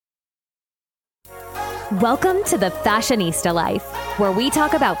Welcome to the Fashionista Life, where we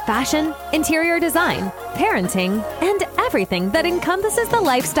talk about fashion, interior design, parenting, and everything that encompasses the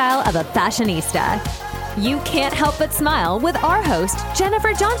lifestyle of a fashionista. You can't help but smile with our host,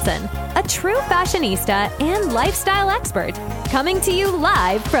 Jennifer Johnson, a true fashionista and lifestyle expert, coming to you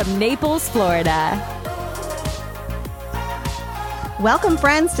live from Naples, Florida. Welcome,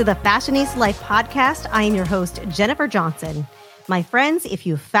 friends, to the Fashionista Life podcast. I am your host, Jennifer Johnson. My friends, if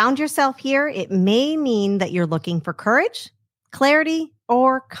you found yourself here, it may mean that you're looking for courage, clarity,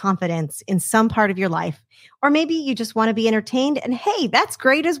 or confidence in some part of your life. Or maybe you just want to be entertained, and hey, that's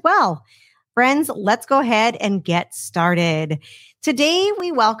great as well. Friends, let's go ahead and get started. Today,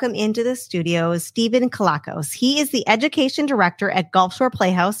 we welcome into the studio Stephen Calakos. He is the education director at Gulfshore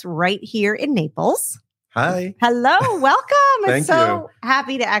Playhouse right here in Naples. Hi. Hello. Welcome. Thank so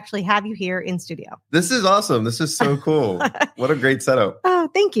happy to actually have you here in studio. This is awesome. This is so cool. What a great setup. Oh,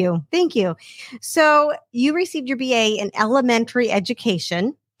 thank you. Thank you. So you received your BA in elementary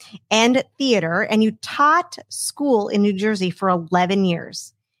education and theater, and you taught school in New Jersey for 11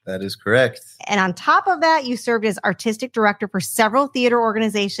 years. That is correct. And on top of that, you served as artistic director for several theater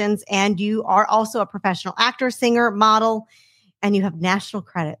organizations, and you are also a professional actor, singer, model, and you have national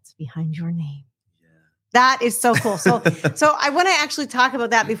credits behind your name. That is so cool. So I want to actually talk about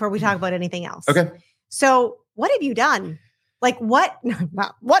that before we talk about anything else. Okay. So what have you done? Like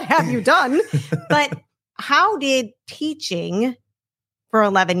not what have you done, but how did teaching for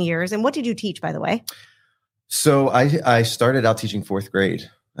 11 years, and what did you teach, by the way? So I started out teaching fourth grade.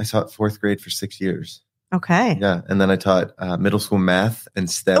 I taught fourth grade for 6 years. Okay. Yeah. And then I taught middle school math and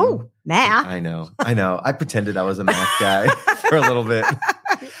STEM. Oh, math. I know. I pretended I was a math guy for a little bit.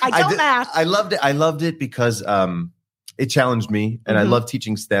 I don't math. I loved it. I loved it because it challenged me, and I love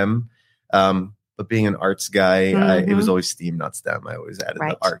teaching STEM. But being an arts guy, it was always STEAM, not STEM. I always added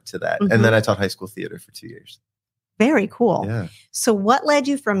the art to that. And then I taught high school theater for 2 years. Very cool. Yeah. So what led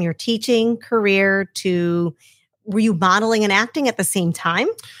you from your teaching career to, were you modeling and acting at the same time?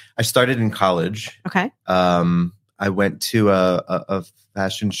 I started in college. Okay. I went to a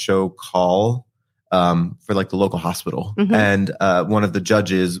fashion show call for like the local hospital. And one of the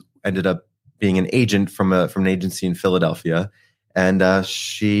judges ended up being an agent from an agency in Philadelphia. And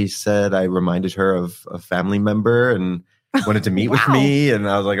she said I reminded her of a family member and wanted to meet with me. And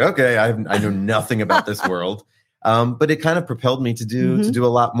I was like, okay, I know nothing about this world. But it kind of propelled me to do a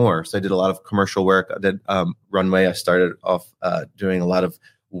lot more. So I did a lot of commercial work. I did runway. I started off doing a lot of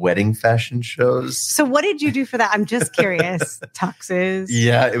wedding fashion shows. So what did you do for that? I'm just curious. Tuxes.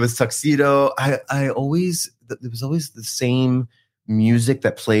 Yeah, it was tuxedo. There was always the same music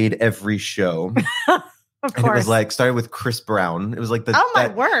that played every show. Of and course. it was like started with Chris Brown. It was like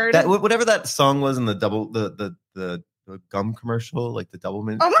word. Whatever that song was in the gum commercial, like the double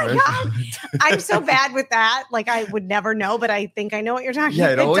mint. Oh my commercial. God. I'm so bad with that. Like I would never know, but I think I know what you're talking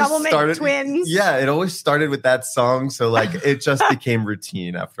about. It always double mint twins. Yeah, it always started with that song. So like it just became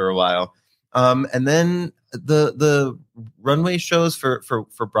routine after a while. And then the runway shows for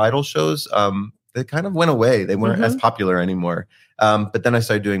bridal shows, they kind of went away. They weren't as popular anymore. But then I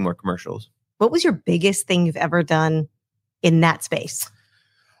started doing more commercials. What was your biggest thing you've ever done in that space?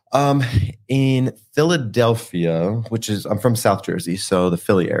 In Philadelphia, I'm from South Jersey, so the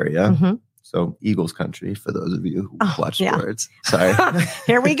Philly area. So Eagles country for those of you who watch sports. Sorry.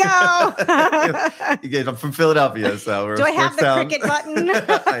 Here we go. I'm from Philadelphia, so do I have the cricket button?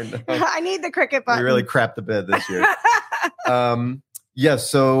 I know. I need the cricket button. We really crapped the bed this year.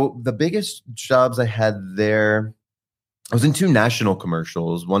 So the biggest jobs I had there, I was in 2 national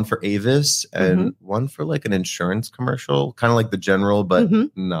commercials, one for Avis and one for like an insurance commercial, kind of like the General, but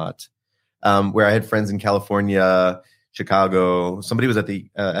not. Where I had friends in California, Chicago. Somebody was at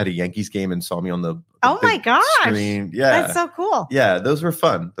a Yankees game and saw me on the oh my gosh screen. Yeah, that's so cool. Yeah, those were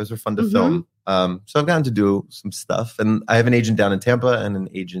fun. Those were fun to film. So I've gotten to do some stuff, and I have an agent down in Tampa and an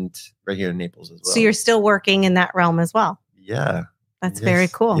agent right here in Naples as well. So you're still working in that realm as well. Yeah, that's very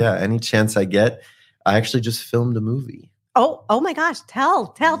cool. Yeah, any chance I get, I actually just filmed a movie. Oh my gosh.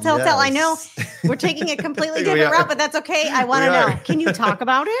 Tell. I know we're taking a completely different route, but that's okay. I want to know. Can you talk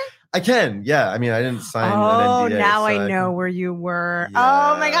about it? I can. Yeah. I mean, I didn't sign an NDA. Now so I know where you were.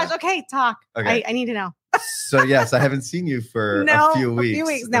 Yeah. Oh my gosh. Okay. Talk. Okay. I need to know. So yes, I haven't seen you for a few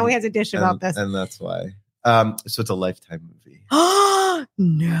weeks. Now we have to dish about this. And that's why. So it's a Lifetime movie. Oh,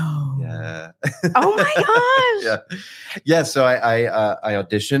 no. Yeah. Oh my gosh. Yeah. So I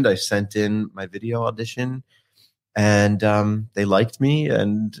auditioned. I sent in my video audition. And they liked me,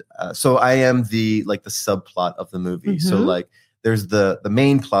 and so I am the subplot of the movie. So like there's the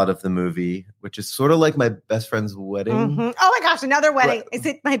main plot of the movie, which is sort of like my best friend's wedding. Mm-hmm. Oh my gosh, another wedding. Is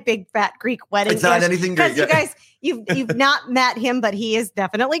it my big fat Greek wedding? It's not anything Greek. Because you guys, you've not met him, but he is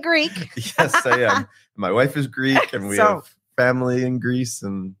definitely Greek. Yes, I am. My wife is Greek, and we have family in Greece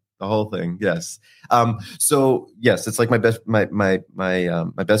and the whole thing. Yes. So yes, it's like my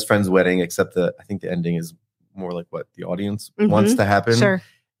best friend's wedding, except I think the ending is more like what the audience wants to happen. Sure.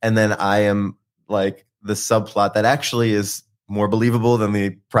 And then I am like the subplot that actually is more believable than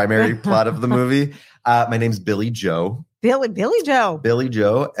the primary plot of the movie. My name's Billy Joe. Billy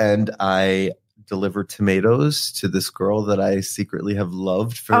Joe. And I deliver tomatoes to this girl that I secretly have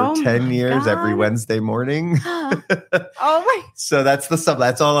loved for 10 years every Wednesday morning. So that's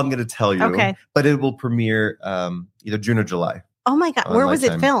that's all I'm going to tell you. Okay. But it will premiere either June or July. Oh my God. Where was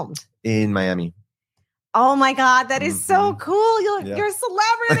it filmed? In Miami. Oh my God, that is so cool. You're a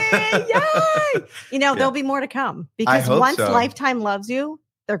celebrity. Yay. There'll be more to come because once Lifetime loves you,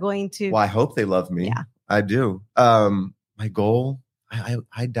 they're going to. Well, I hope they love me. Yeah. I do. My goal,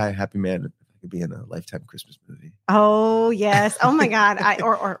 I'd die a happy man if I could be in a Lifetime Christmas movie. Oh, yes. Oh my God.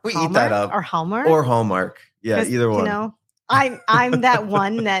 Or we Hallmark, eat that up. Or Hallmark. Or Hallmark. Yeah, either one. I'm that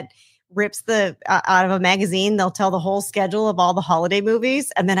one that rips out of a magazine. They'll tell the whole schedule of all the holiday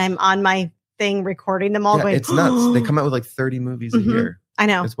movies. And then I'm on my thing recording them all going, it's nuts. They come out with like 30 movies a year. I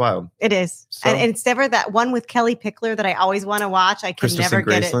know. It's wild. It is. So, and it's never that one with Kelly Pickler that I always want to watch. I can never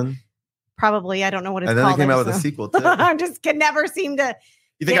get it. Probably. I don't know what it's called. And then they came out with a sequel too. I just can never seem to.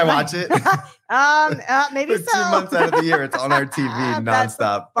 You think I watch it? Maybe for 2 months out of the year, it's on our TV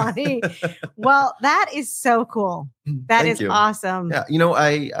nonstop. Funny. Well, that is so cool. That is awesome. Yeah.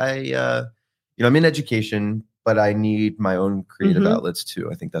 I'm in education, but I need my own creative outlets too.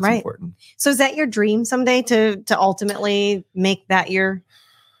 I think that's important. So is that your dream someday to ultimately make that your?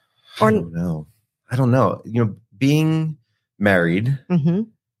 Or I don't know. Being married.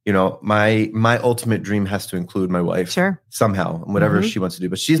 My ultimate dream has to include my wife. Sure. Somehow, whatever she wants to do.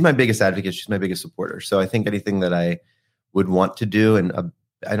 But she's my biggest advocate. She's my biggest supporter. So I think anything that I would want to do, and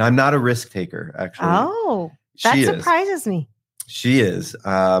I'm not a risk taker, actually. Oh, that surprises me. She is.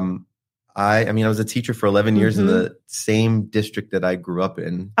 I was a teacher for 11 years in the same district that I grew up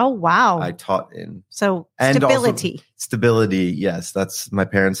in. Oh, wow. I taught in. So stability. Stability, yes. My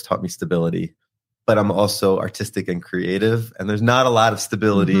parents taught me stability. But I'm also artistic and creative. And there's not a lot of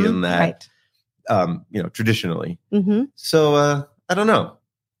stability in that, traditionally. So I don't know.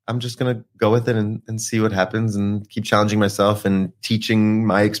 I'm just going to go with it and see what happens and keep challenging myself and teaching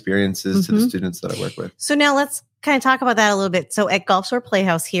my experiences to the students that I work with. So now let's kind of talk about that a little bit. So at Gulfshore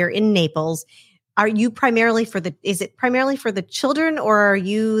Playhouse here in Naples, are you primarily is it primarily for the children, or are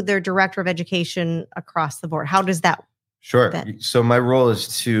you their director of education across the board? How does that Sure. So my role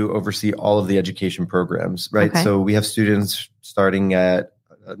is to oversee all of the education programs, right? Okay. So we have students starting at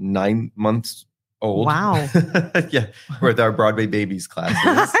 9 months old. Wow. Yeah. With our Broadway Babies classes.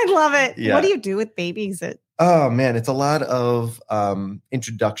 I love it. Yeah. What do you do with babies? Oh man, it's a lot of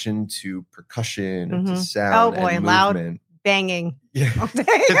introduction to percussion and to sound. Oh boy, and loud movement. Banging. Yeah.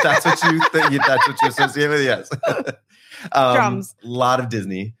 If that's what you think, that's what you associate with, yes. Drums. A lot of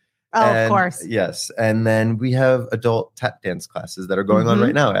Disney. Of course. Yes. And then we have adult tap dance classes that are going on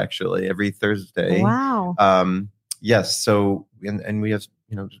right now, actually, every Thursday. Wow. Yes. So, and we have,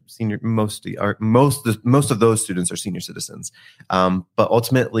 senior, most of those students are senior citizens. But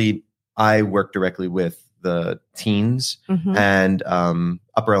ultimately, I work directly with the teens and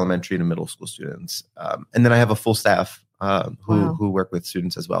upper elementary and middle school students. And then I have a full staff who work with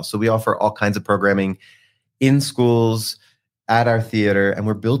students as well. So we offer all kinds of programming in schools, at our theater, and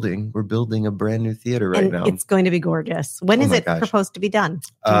we're building a brand new theater right now. It's going to be gorgeous. When is it proposed to be done?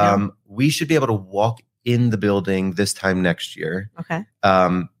 We should be able to walk in the building this time next year. Okay.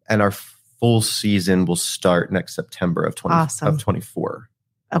 And our full season will start next September of 24.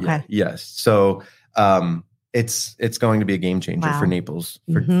 Okay. Yeah, yes. So it's going to be a game changer for Naples,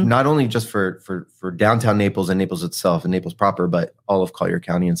 for not only just for downtown Naples and Naples itself and Naples proper, but all of Collier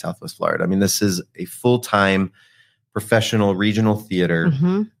County and Southwest Florida. I mean, this is a full-time professional regional theater.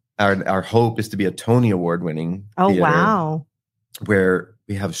 Our hope is to be a Tony Award winning theater. Where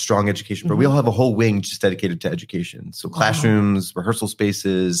we have strong education, but we all have a whole wing just dedicated to education. So classrooms, rehearsal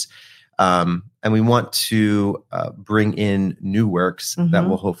spaces, and we want to bring in new works that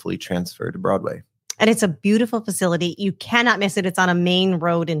will hopefully transfer to Broadway. And it's a beautiful facility. You cannot miss it. It's on a main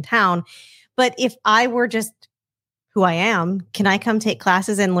road in town. But if I were just who I am, can I come take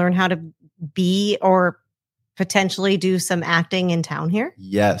classes and learn how to be or potentially do some acting in town here?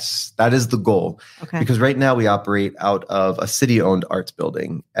 Yes, that is the goal. Okay. Because right now we operate out of a city-owned arts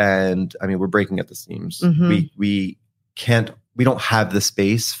building. And I mean, we're breaking at the seams. We can't we don't have the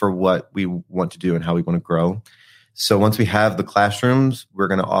space for what we want to do and how we want to grow. So once we have the classrooms, we're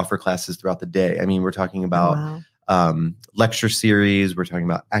going to offer classes throughout the day. I mean, we're talking about lecture series. We're talking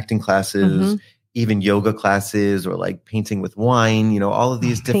about acting classes, even yoga classes, or like painting with wine, all of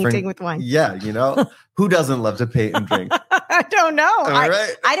these different. Painting with wine. Yeah. Who doesn't love to paint and drink? I don't know.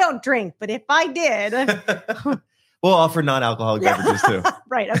 Right. I don't drink, but if I did. We'll offer non-alcoholic beverages too.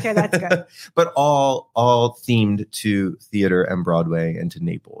 Right. Okay. That's good. But all themed to theater and Broadway and to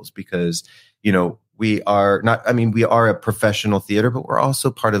Naples, because, we are a professional theater, but we're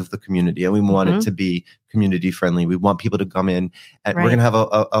also part of the community, and we want it to be community friendly. We want people to come in, and we're going to have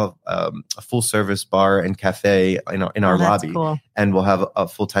a full service bar and cafe in our lobby, cool. And we'll have a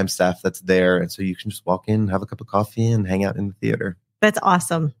full-time staff that's there. And so you can just walk in, have a cup of coffee, and hang out in the theater. That's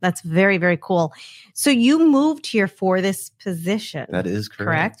awesome. That's very, very cool. So you moved here for this position. That is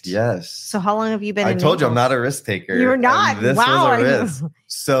correct. Yes. So how long have you been I in told you Naples? I'm not a risk taker. You're not. This Wow. was a risk.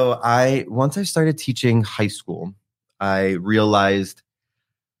 So once I started teaching high school, I realized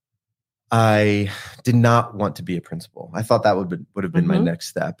I did not want to be a principal. I thought that would have been my next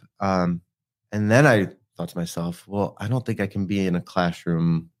step. And then I thought to myself, well, I don't think I can be in a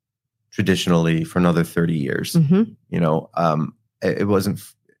classroom traditionally for another 30 years. It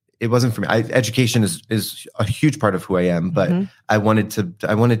wasn't for me. Education is a huge part of who I am, but I wanted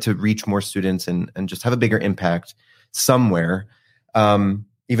to reach more students and just have a bigger impact somewhere. Even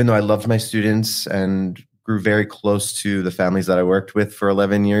though I loved my students and grew very close to the families that I worked with for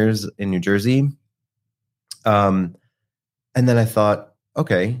 11 years in New Jersey. And then I thought,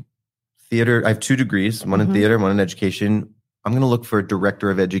 okay, theater, I have 2 degrees, one in theater, one in education. I'm going to look for a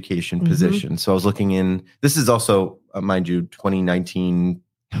director of education position. So I was looking in, this is also, mind you, 2018,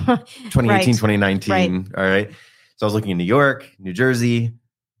 2019. Right. All right. So I was looking in New York, New Jersey,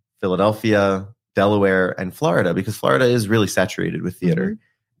 Philadelphia, Delaware, and Florida, because Florida is really saturated with theater.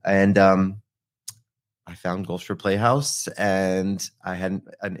 And I found Gulfshore Playhouse, and I had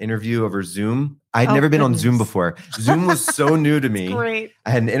an interview over Zoom. I'd never been on Zoom before. Zoom was so new to me. Great.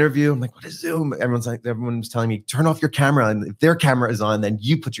 I had an interview. I'm like, what is Zoom? Everyone was telling me, turn off your camera. And if their camera is on, then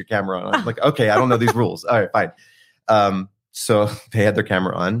you put your camera on. I'm like, okay, I don't know these rules. All right, fine. So they had their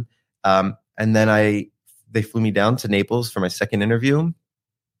camera on. And then they flew me down to Naples for my second interview.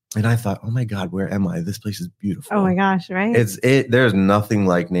 And I thought, oh my God, where am I? This place is beautiful. Oh my gosh, right? There's nothing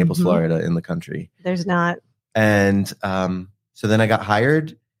like Naples, Florida in the country. There's not. And so then I got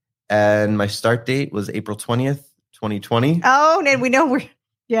hired, and my start date was April 20th, 2020. Oh, and we know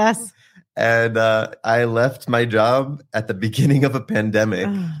yes. And I left my job at the beginning of a pandemic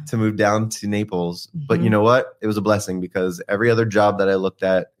to move down to Naples. But you know what? It was a blessing, because every other job that I looked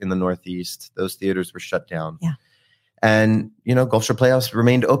at in the Northeast, those theaters were shut down. Yeah. And, Gulfshore Playhouse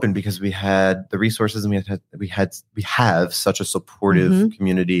remained open because we had the resources, and we have such a supportive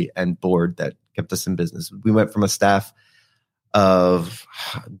community and board that kept us in business. We went from a staff of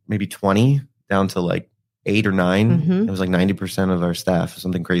maybe 20 down to like 8 or 9. It was like 90% of our staff,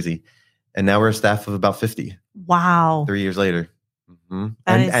 something crazy. And now we're a staff of about 50. Wow. 3 years later. And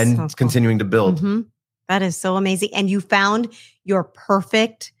so cool. continuing to build. That is so amazing. And you found your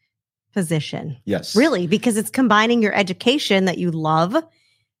perfect position. Yes. Really, because it's combining your education that you love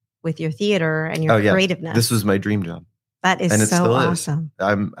with your theater and your creativeness. This was my dream job. That is so awesome.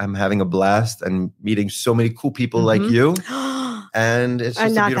 I'm having a blast and meeting so many cool people like you. And it's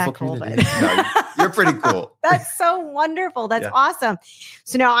just a beautiful community. No, you're pretty cool. That's so wonderful. That's awesome.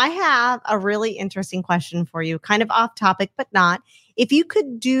 So now I have a really interesting question for you, kind of off topic, but not. If you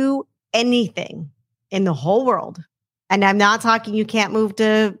could do anything in the whole world, and I'm not talking you can't move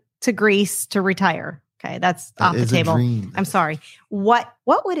to Greece to retire. Okay, that's off the table. I'm sorry. What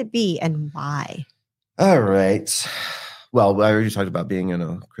would it be, and why? All right. Well, I already talked about being in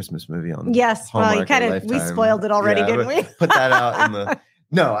a Christmas movie on. Yes. Hallmark We spoiled it already, didn't we? Put that out in the.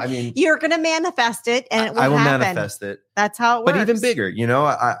 No, I mean, you're going to manifest it, and it will I will happen. manifest it. That's how it works. But even bigger,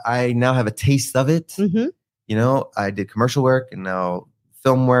 I now have a taste of it. I did commercial work, and now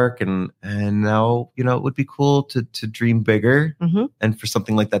film work, and now it would be cool to dream bigger and for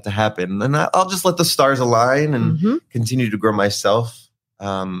something like that to happen. And I'll just let the stars align and continue to grow myself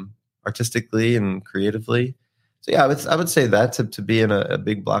artistically and creatively. So yeah, I would say that to be in a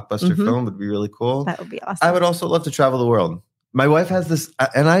big blockbuster film would be really cool. That would be awesome. I would also love to travel the world. My wife has this,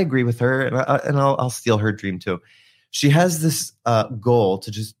 and I agree with her, and I'll steal her dream too. She has this goal to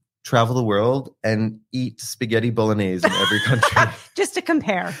just travel the world and eat spaghetti bolognese in every country. Just to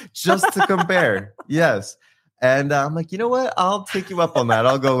compare. Just to compare. Yes. And I'm like, you know what? I'll take you up on that.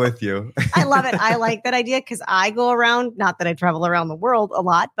 I'll go with you. I love it. I like that idea, because I go around, not that I travel around the world a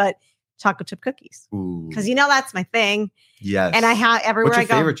lot, but chocolate chip cookies. Because that's my thing. Yes. And I have everywhere I go. What's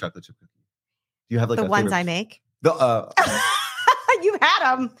your favorite chocolate chip cookie? Do you have like the a ones favorite? I make? You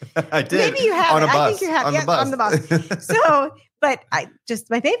had them. I did. Maybe you have. On a bus. I think you have. On the bus. So, but just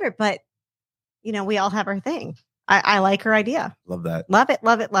my favorite. But we all have our thing. I like her idea. Love that. Love it.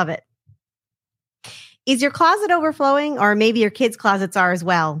 Love it. Love it. Is your closet overflowing, or maybe your kids' closets are as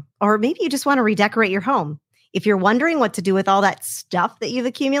well? Or maybe you just want to redecorate your home. If you're wondering what to do with all that stuff that you've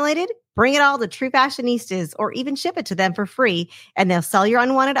accumulated, bring it all to True Fashionistas or even ship it to them for free, and they'll sell your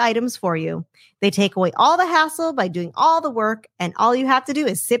unwanted items for you. They take away all the hassle by doing all the work, and all you have to do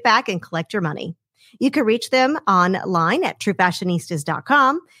is sit back and collect your money. You can reach them online at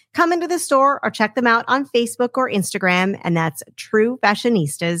truefashionistas.com, come into the store, or check them out on Facebook or Instagram, and that's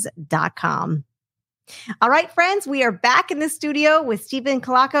truefashionistas.com. All right, friends, we are back in the studio with Stephen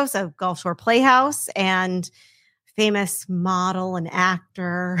Calakos of Gulfshore Playhouse and famous model and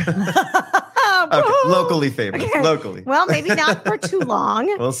actor. Okay, locally famous. Okay. Locally. Well, maybe not for too long.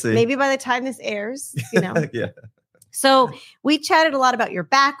 We'll see. Maybe by the time this airs, Yeah. So we chatted a lot about your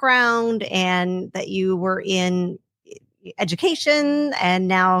background and that you were in education and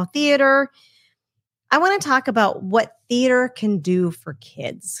now theater. I want to talk about what theater can do for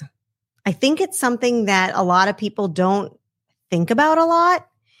kids. I think it's something that a lot of people don't think about a lot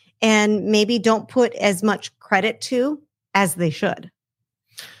and maybe don't put as much credit to as they should.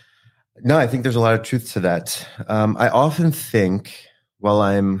 No, I think there's a lot of truth to that. I often think while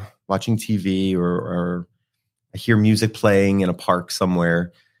I'm watching TV or I hear music playing in a park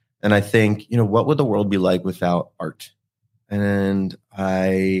somewhere, and I think, what would the world be like without art? And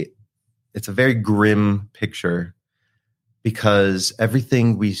it's a very grim picture, because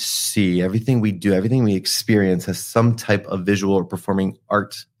everything we see, everything we do, everything we experience has some type of visual or performing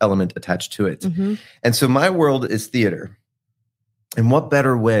art element attached to it. Mm-hmm. And so my world is theater. And what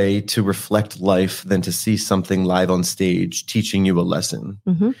better way to reflect life than to see something live on stage teaching you a lesson?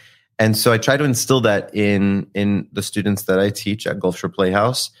 Mm-hmm. And so I try to instill that in the students that I teach at Gulfshore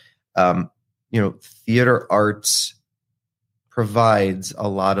Playhouse. Theater arts provides a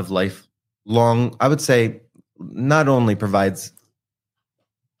lot of lifelong, I would say, not only provides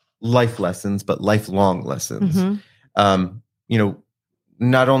life lessons, but lifelong lessons. Mm-hmm.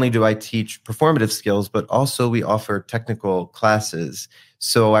 Not only do I teach performative skills, but also we offer technical classes.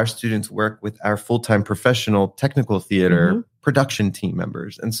 So our students work with our full-time professional technical theater production team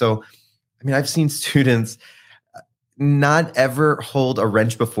members. And so, I've seen students not ever hold a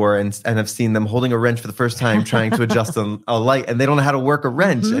wrench before, and I've seen them holding a wrench for the first time, trying to adjust a light, and they don't know how to work a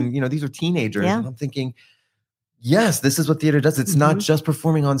wrench. And, these are teenagers. Yeah. And I'm thinking, yes, this is what theater does. It's not just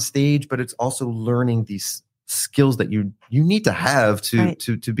performing on stage, but it's also learning these skills that you need to have to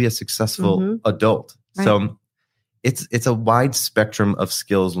be a successful adult. Right. So it's a wide spectrum of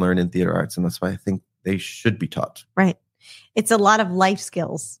skills learned in theater arts, and that's why I think they should be taught. Right. It's a lot of life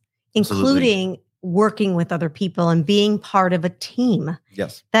skills, including working with other people and being part of a team.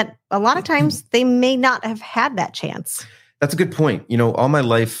 Yes. That a lot of times they may not have had that chance. That's a good point. All my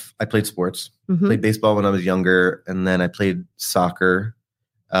life I played sports. Played baseball when I was younger, and then I played soccer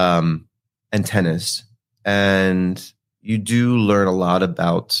and tennis. And you do learn a lot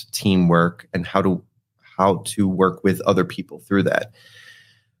about teamwork and how to work with other people through that.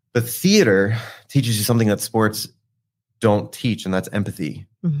 But theater teaches you something that sports don't teach, and that's empathy.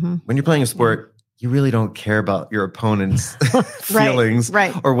 When you're playing a sport, you really don't care about your opponent's feelings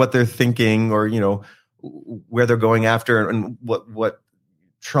or what they're thinking, or where they're going after and what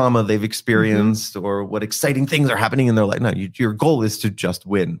trauma they've experienced or what exciting things are happening in their life. No, your goal is to just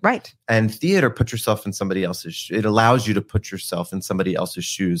win. Right. And theater, put yourself in somebody else's. It allows you to put yourself in somebody else's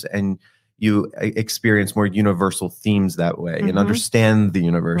shoes, and you experience more universal themes that way and understand the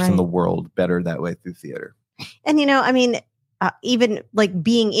universe and the world better that way through theater. And even like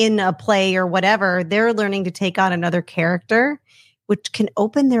being in a play or whatever, they're learning to take on another character, which can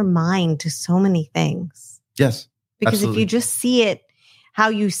open their mind to so many things. Yes. Because absolutely. if you just see it how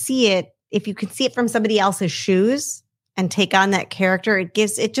you see it, if you can see it from somebody else's shoes and take on that character,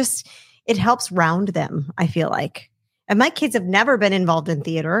 it helps round them, I feel like. And my kids have never been involved in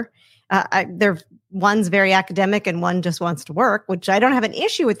theater. One's very academic and one just wants to work, which I don't have an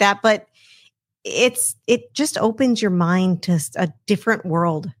issue with that, but it just opens your mind to a different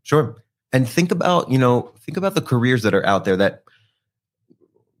world. Sure. And think about the careers that are out there that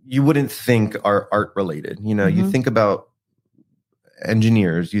you wouldn't think are art related. You think about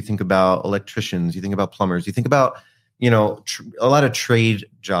engineers, you think about electricians, you think about plumbers, you think about, a lot of trade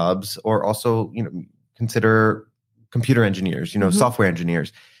jobs, or also, consider computer engineers, software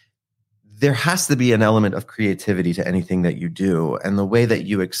engineers. there has to be an element of creativity to anything that you do. And the way that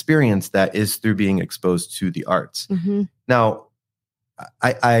you experience that is through being exposed to the arts. Mm-hmm. Now,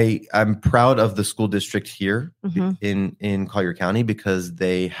 I'm proud of the school district here in Collier County because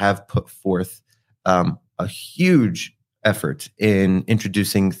they have put forth a huge effort in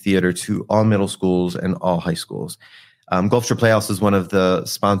introducing theater to all middle schools and all high schools. Gulfshore Playhouse is one of the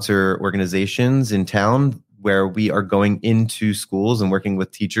sponsor organizations in town where we are going into schools and working with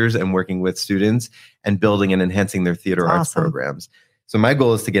teachers and working with students and building and enhancing their theater arts programs. So my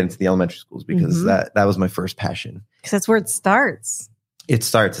goal is to get into the elementary schools because that was my first passion. Because that's where it starts.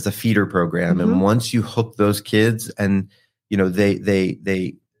 It's a feeder program. And once you hook those kids and, you know,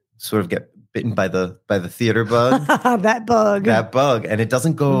 they sort of get bitten by the theater bug. That bug. And it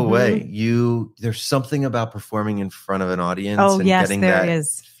doesn't go away. There's something about performing in front of an audience and getting that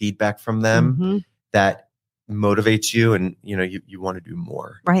feedback from them that motivates you, and you know you want to do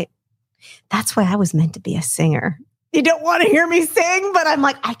more. Right. That's why I was meant to be a singer. You don't want to hear me sing, but I'm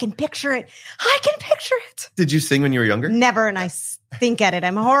like, I can picture it. Did you sing when you were younger? Never, and I stink at it.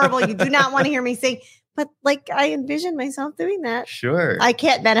 I'm horrible. You do not want to hear me sing. But like, I envision myself doing that. Sure. I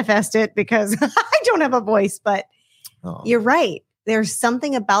can't manifest it because I don't have a voice, but you're right. There's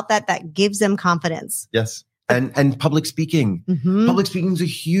something about that gives them confidence. Yes. And public speaking. Public speaking is a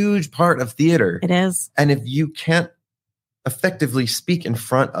huge part of theater. It is. And if you can't effectively speak in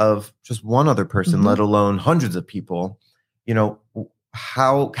front of just one other person, let alone hundreds of people, you know,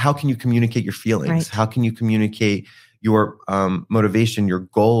 how can you communicate your feelings? Right. How can you communicate your motivation, your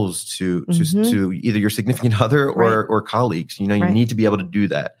goals to either your significant other or colleagues? You know, you need to be able to do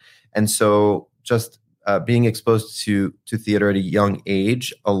that. And so just being exposed to theater at a young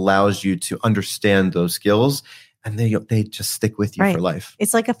age allows you to understand those skills, and they just stick with you for life.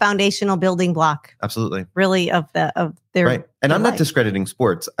 It's like a foundational building block. Absolutely. Really of their right. And I'm life. not discrediting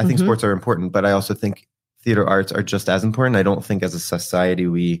sports. I think sports are important, but I also think theater arts are just as important. I don't think as a society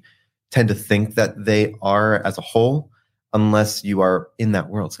we tend to think that they are as a whole unless you are in that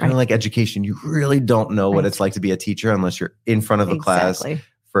world. It's kind of like education. You really don't know what it's like to be a teacher unless you're in front of a class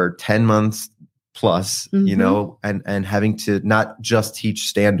for 10 months plus, you know, and having to not just teach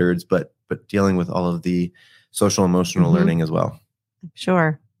standards, but dealing with all of the social emotional learning as well.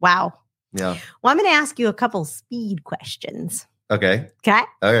 Sure. Wow. Yeah. Well, I'm going to ask you a couple speed questions. Okay. Okay.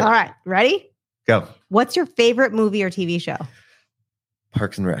 All right. Ready? Go. What's your favorite movie or TV show?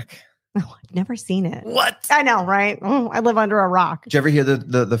 Parks and Rec. Oh, I've never seen it. What? I know, right? Oh, I live under a rock. Did you ever hear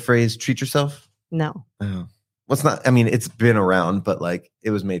the phrase "treat yourself"? No. Oh. Well, it's not. I mean, it's been around, but like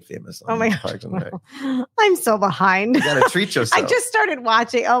it was made famous. Oh my Parks and Rec. I'm so behind. You gotta treat yourself. I just started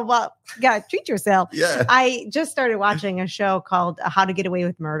watching. Oh well, you gotta treat yourself. Yeah. I just started watching a show called How to Get Away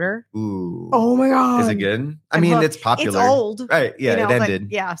with Murder. Ooh. Oh my god. Is it good? I mean, it's popular. It's old. Right. Yeah. You know, it ended.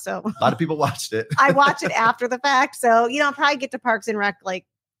 Yeah. So a lot of people watched it. I watch it after the fact. So you know, I'll probably get to Parks and Rec like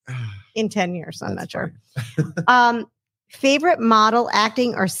in 10 years. So I'm not sure. Favorite model,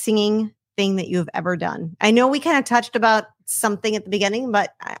 acting, or singing thing that you have ever done? I know we kind of touched about something at the beginning,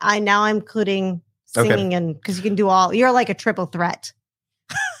 but I'm including singing and because you can do all. You're like a triple threat.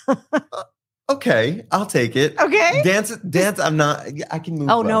 Okay, I'll take it. Okay, dance. I'm not. I can move.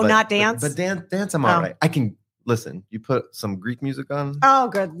 Oh no, not dance. But dance. I'm all right. I can listen. You put some Greek music on. Oh,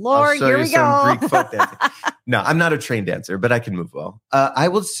 good Lord! Here we go. Some Greek folk dancing. No, I'm not a trained dancer, but I can move well. I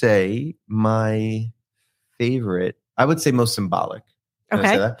would say my favorite. I would say most symbolic. Can I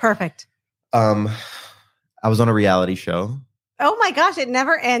say that? Perfect. I was on a reality show. Oh my gosh, it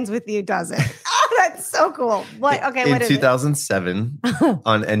never ends with you, does it? Oh, that's so cool. What? Okay, what is it? In 2007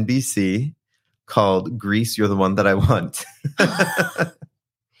 on NBC called Grease, You're the One That I Want. I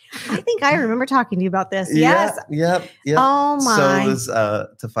think I remember talking to you about this. Yes. Yep. Oh my. So it was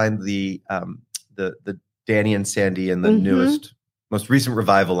to find the Danny and Sandy and the newest, most recent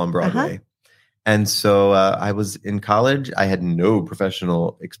revival on Broadway. And so I was in college. I had no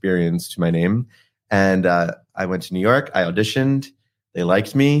professional experience to my name. And I went to New York. I auditioned. They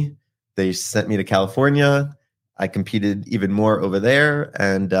liked me. They sent me to California. I competed even more over there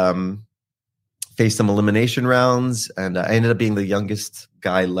and faced some elimination rounds. And I ended up being the youngest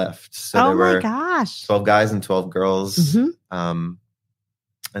guy left. So there were 12 guys and 12 girls. And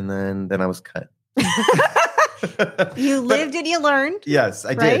then I was cut. You lived and you learned. Yes,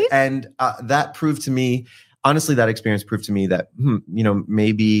 I did. And that proved to me, honestly, that experience proved to me that, you know,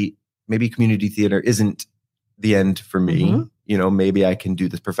 maybe community theater isn't the end for me. You know, maybe I can do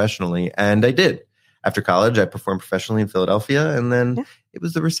this professionally. And I did. After college, I performed professionally in Philadelphia, and then it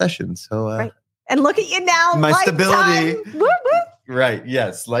was the recession. So, and look at you now. My lifetime. stability. Whoop, whoop. Right.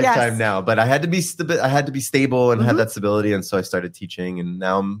 Yes. Lifetime now. But I had to be stable and have that stability. And so I started teaching, and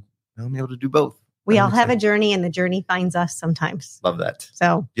now I'm I'm able to do both. We all have a journey, and the journey finds us sometimes. Love that.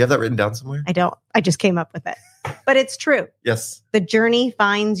 So, do you have that written down somewhere? I don't. I just came up with it. But it's true. Yes. The journey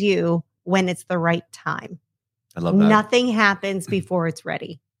finds you when it's the right time. I love that. Nothing happens before it's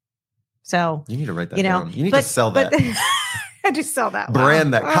ready. So, you need to write that down. You need to sell that. I just sell that.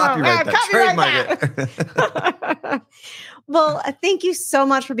 Brand that. Copyright that. Trademark it. Well, thank you so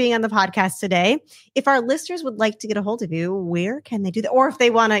much for being on the podcast today. If our listeners would like to get a hold of you, where can they do that? Or if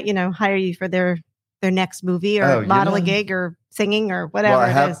they want to, hire you for their next movie or model a gig or singing or whatever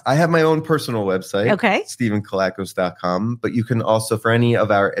it is. I have my own personal website. Okay. StephenCalakos.com. But you can also, for any of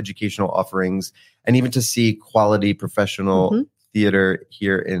our educational offerings, and even to see quality professional theater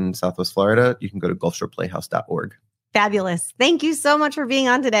here in Southwest Florida, you can go to GulfshorePlayhouse.org. Fabulous. Thank you so much for being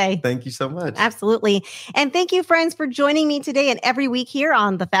on today. Thank you so much. Absolutely. And thank you, friends, for joining me today and every week here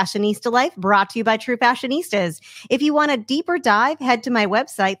on The Fashionista Life, brought to you by True Fashionistas. If you want a deeper dive, head to my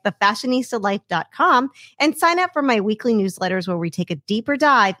website, thefashionistalife.com, and sign up for my weekly newsletters where we take a deeper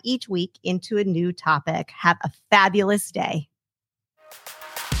dive each week into a new topic. Have a fabulous day.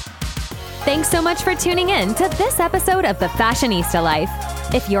 Thanks so much for tuning in to this episode of The Fashionista Life.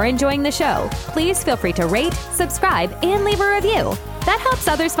 If you're enjoying the show, please feel free to rate, subscribe, and leave a review. That helps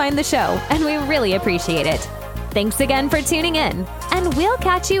others find the show, and we really appreciate it. Thanks again for tuning in, and we'll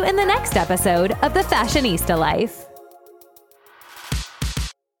catch you in the next episode of The Fashionista Life.